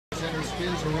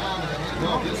spins around and the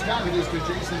handoff. This time it is to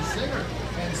Jason Singer.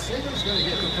 And Singer's going to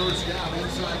get the first down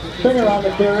inside the 15. Singer on the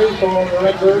carry for the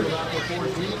Redbirds.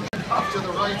 Up to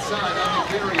the right side on the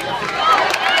carry.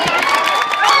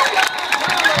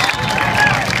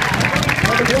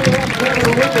 Number 21,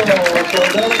 Trevor Whipple for a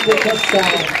Darlington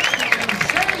touchdown.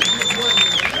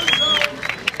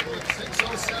 With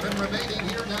 6:07 remaining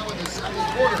here now in the second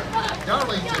quarter.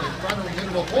 Darlington in front of the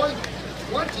middle point,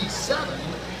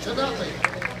 27-0.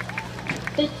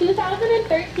 The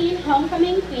 2013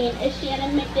 homecoming queen is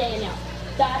Shannon McDaniel,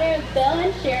 daughter of Bill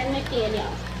and Sharon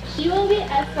McDaniel. She will be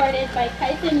escorted by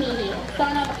Tyson Meany,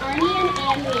 son of Arnie and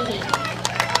Ann Meany.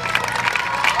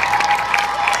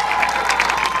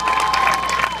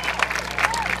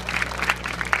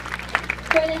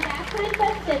 For the halftime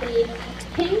festivities,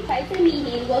 King Tyson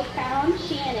Meany will crown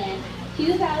Shannon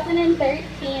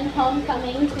 2013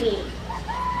 homecoming queen.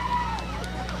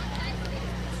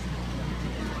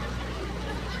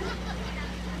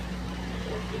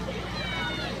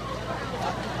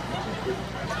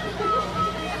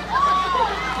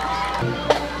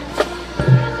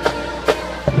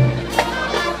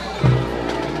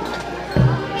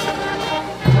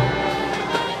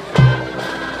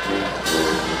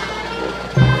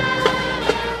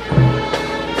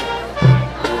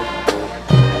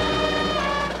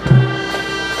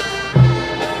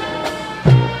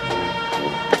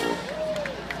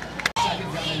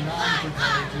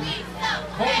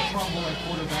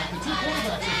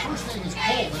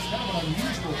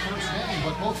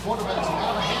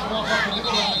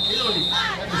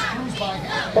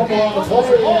 Fumble on the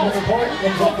play, and the point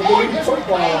comes up with the lead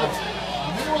football.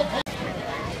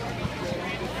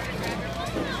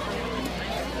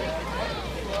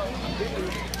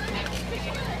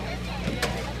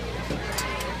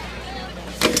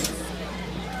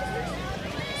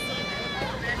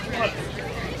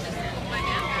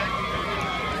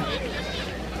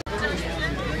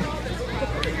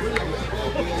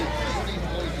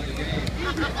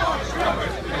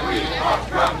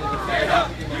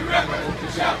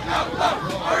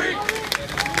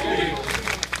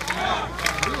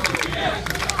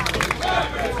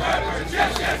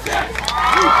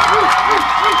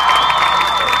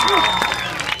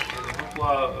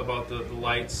 About the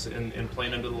lights and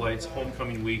playing under the lights,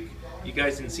 homecoming week, you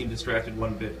guys didn't seem distracted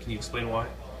one bit. Can you explain why?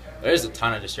 There's a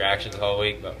ton of distractions the whole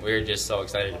week, but we were just so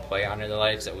excited to play under the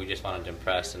lights that we just wanted to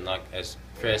impress and look as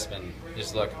crisp and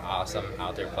just look awesome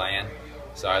out there playing.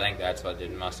 So I think that's what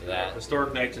did most of that.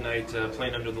 Historic night tonight,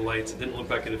 playing under the lights. It didn't look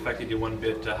like it affected you one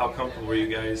bit. How comfortable were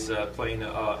you guys playing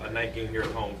a night game here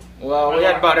at home? Well, we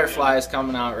had butterflies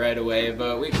coming out right away,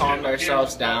 but we calmed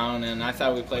ourselves down, and I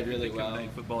thought we played really well. Night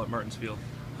football at Martens Field.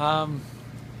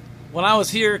 When I was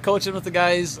here coaching with the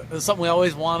guys, it was something we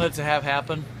always wanted to have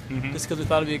happen, just because we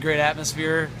thought it'd be a great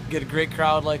atmosphere, get a great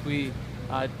crowd like we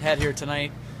had here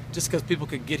tonight, just because people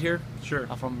could get here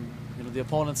from the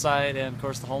opponent side and of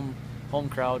course the home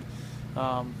crowd.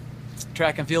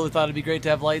 Track and field, we thought it'd be great to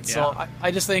have lights. So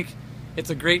I just think it's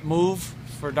a great move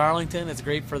for Darlington. It's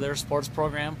great for their sports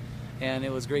program, and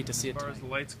it was great to see it. As far as the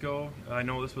lights go, I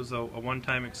know this was a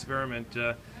one-time experiment.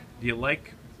 Do you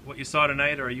like what you saw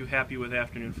tonight, or are you happy with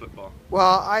afternoon football?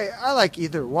 Well, I like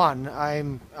either one.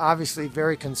 I'm obviously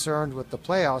very concerned with the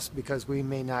playoffs because we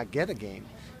may not get a game.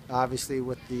 Obviously,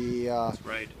 with the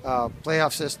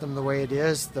playoff system the way it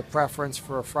is, the preference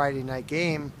for a Friday night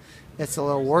game, it's a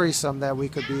little worrisome that we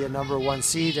could be a #1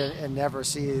 seed and never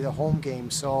see the home game.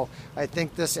 So I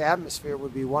think this atmosphere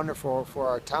would be wonderful for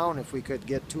our town if we could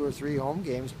get 2 or 3 home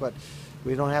games, but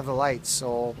we don't have the lights.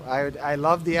 So I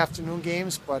love the afternoon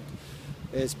games, but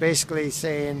it's basically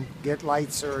saying get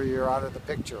lights or you're out of the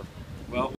picture. Well.